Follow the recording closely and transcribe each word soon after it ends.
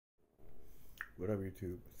What up,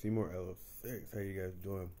 YouTube? Seymour L6. How you guys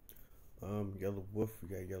doing? Yelawolf. We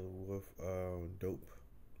got Yelawolf. Dope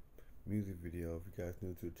music video. If you guys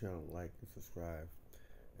new to the channel, like and subscribe.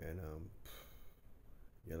 And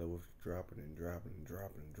Yelawolf's dropping and dropping and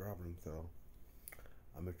dropping and dropping. So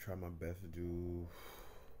I'm gonna try my best to do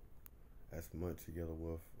as much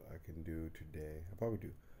Yelawolf I can do today. I probably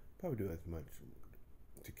do as much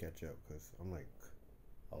to catch up because I'm like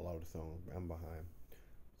a lot of the songs I'm behind.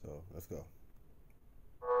 So let's go.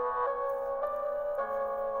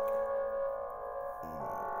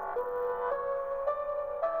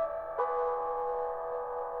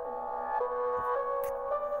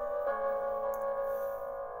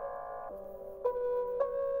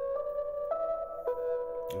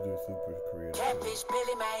 Do super creative. Catfish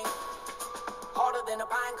Billy May, harder than a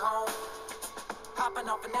pine cone. Hopping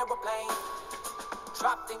off an aeroplane,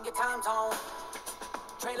 dropped in your time zone.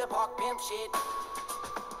 Trailer park pimp shit.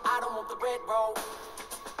 I don't want the bread roll.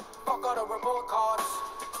 Fuck all the report cards.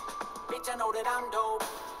 Bitch, I know that I'm dope.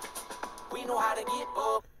 We know how to get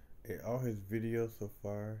booked. Hey, all his videos so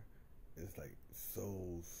far is like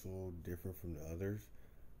so different from the others.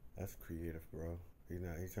 That's creative, bro. He's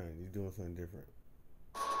doing something different.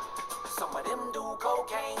 Some of them do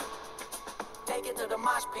cocaine. Take it to the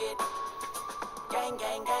mosh pit. Gang,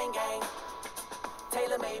 gang, gang, gang.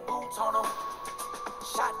 Tailor-made boots on them.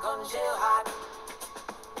 Shotgun shell hot.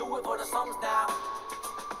 Do it for the slums now.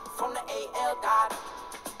 From the AL dot.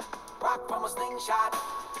 Rock from a slingshot.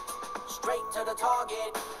 Straight to the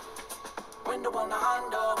target. Window on the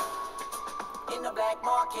Honda. In the black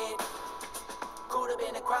market. Could have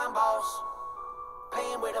been a crime boss.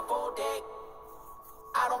 Playing with a full deck.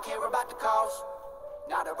 I don't care about the cost.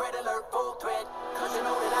 Not a red alert, full threat. Cause you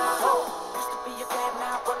know that I'm home. Used to be a bad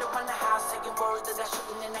mouth, running around the house, saying words that I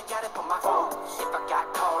shouldn't, and I got it from my phone. If I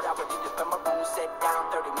got caught, I would end up in my room, sat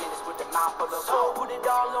down 30 minutes with the mouth full of soul. Put it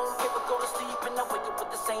all on paper, go to sleep, and I wake up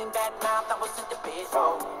with the same bad mouth I was sent to bed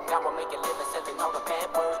for. Now I'm making living, selling all the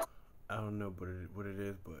bad words. I don't know what it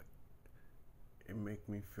is, but it make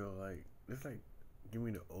me feel like it's like give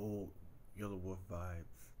me the old Yelawolf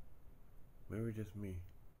vibes. Maybe just me.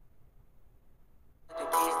 The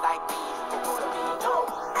kids like me,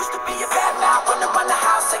 used to be a bad mouth, running around the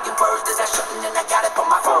house, saying words that I shouldn't, and I got it from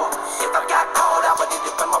my phone. If I got caught, I would end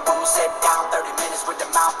up in my room, sat down 30 minutes with the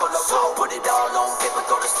mouth full of soul. Put it all on paper,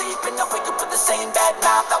 go to sleep, and I wake up with the same bad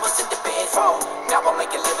mouth I was in the bed for. Now I'm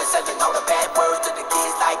making living, selling all the bad words to the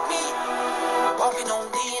kids like me. Walking on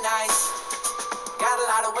thin ice, got a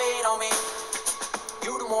lot of weight on me.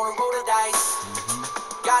 You don't wanna roll the dice.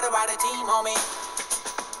 Gotta ride a team, homie.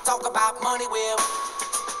 Talk about money, well,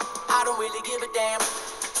 I don't really give a damn.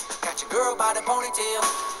 Got your girl by the ponytail.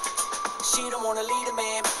 She don't wanna lead a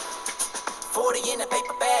man. 40 in a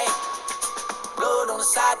paper bag. Blood on the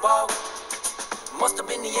sidewalk. Must have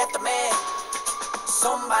been the aftermath.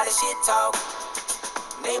 Somebody shit talk.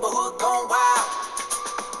 Neighborhood gone wild.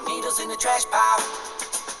 Needles in the trash pile.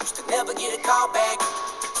 Used to never get a call back.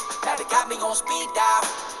 Now they got me on speed dial.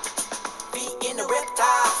 Feet in the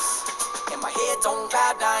reptiles. And my head's on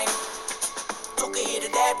cloud nine. Took a hit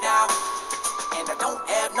of that now. And I don't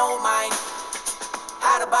have no mind.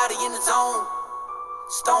 Hide a body in the zone.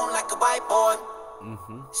 Stone like a white boy.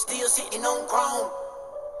 Still sitting on chrome.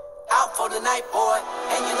 Out for the night, boy.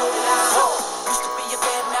 And you know that I'm home. Used to be a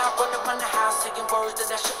bad mouth, running around the house, saying words that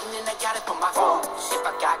I shouldn't, and I got it from my phone. If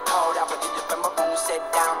I got caught, I would end up in my room, sat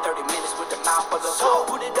down 30 minutes with the mouth full of soul.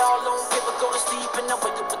 Put it all on paper, go to sleep, and I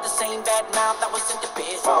wake up with the same bad mouth I was in the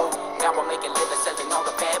bed for. Now I'm making living, selling all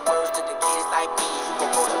the bad words to the kids like me who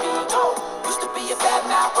gon' go to me. Used to be a bad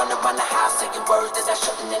mouth, running around the house, saying words that I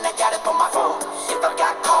shouldn't, and I got it from my phone. If I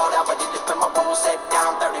got caught, I would end up in my room, sat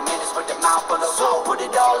down 30 minutes with the mouth full of soul. Put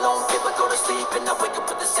it all on paper, go to sleep, and I wake up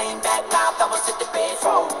with the same bad mouth I was in the bed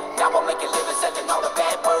for. Now I'm making living, selling all the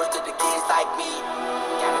bad words to the kids like me.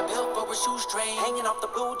 Got a bill for a shoestring, hanging off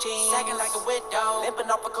the blue jeans, sagging like a wet dog,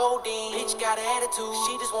 limping off a codeine. Bitch got an attitude,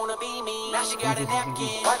 she just wanna be me. Now she got a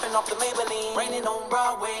napkin, wiping off the Maybelline, raining on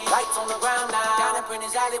Broadway, lights on the ground now. Down in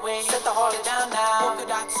Prentice alleyway, set the Harley down now. Polka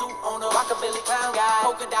dot suit on a rockabilly clown guy,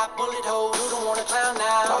 polka dot bullet hole. You don't wanna clown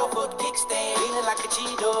now. 12-foot kickstand, leaning like a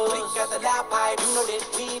Cheeto. Click got the loud pipe, you know that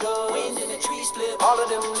we do. Wind in the tree split, all of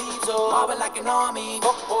them leaves up. Mobbing like an army,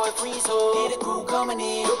 fuck boy freeze up. Hear the crew coming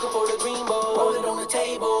in, looking for the green bowl. Roll it on the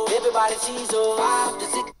table, everybody sees up. 5 to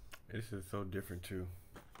 6. This is so different too.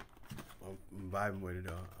 I'm vibing with it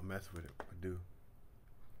though. I mess with it. I do.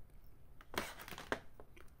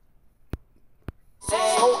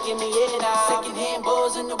 Smoking me in out. Second hand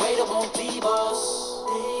buzz and the waiter won't leave us.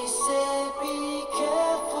 They said be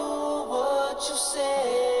careful what you say.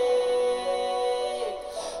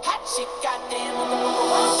 shit, goddamn,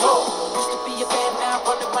 whoa. Used to be a bad mouth,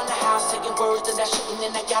 running around the house, saying words that I shouldn't,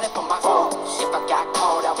 and I got it from my phone. If I got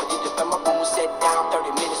caught, I would end up in my room, set down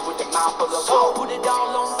 30 minutes with a mouth full of soul. Put it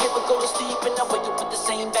all on paper, go to sleep, and I wake up with the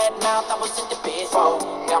same bad mouth I was in the bed for.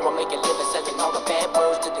 Now I make a living selling all the bad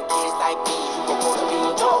words to the kids like me who are gonna be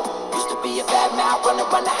dope. Used to be a bad mouth, running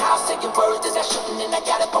around the house, saying words that I shouldn't, and I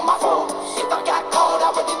got it from my phone. If I got caught, I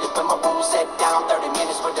would end up in my room, set down 30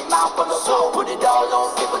 minutes with a mouth full of soul. Put it all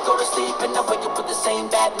on paper, go to sleep, and I wake up with the same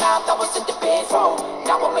bad mouth I was in the bed for.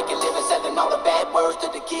 Now I make a living selling all the bad words to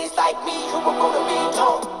the kids like me who are gonna be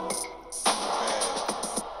dope.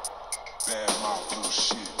 Bad mouth little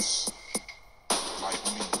shits like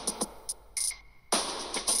me.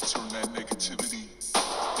 Turn that negativity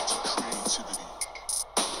into creativity.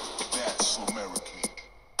 That's American.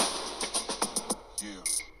 Yeah.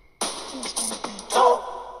 Who's gonna be dope?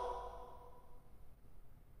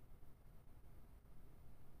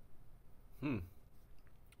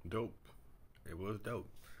 Dope. It was dope.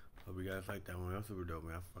 Hope you guys like that one. That was super dope,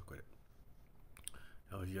 man. I fuck with it.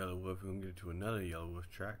 That was Yelawolf. We're gonna get to another Yelawolf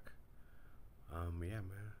track. Yeah,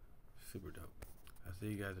 man. Super dope. I'll see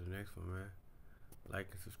you guys in the next one, man. Like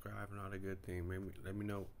and subscribe and all that good thing. Maybe let me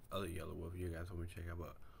know other Yelawolf you guys want me to check out.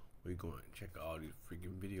 But we're going to check all these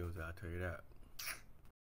freaking videos out. I'll tell you that.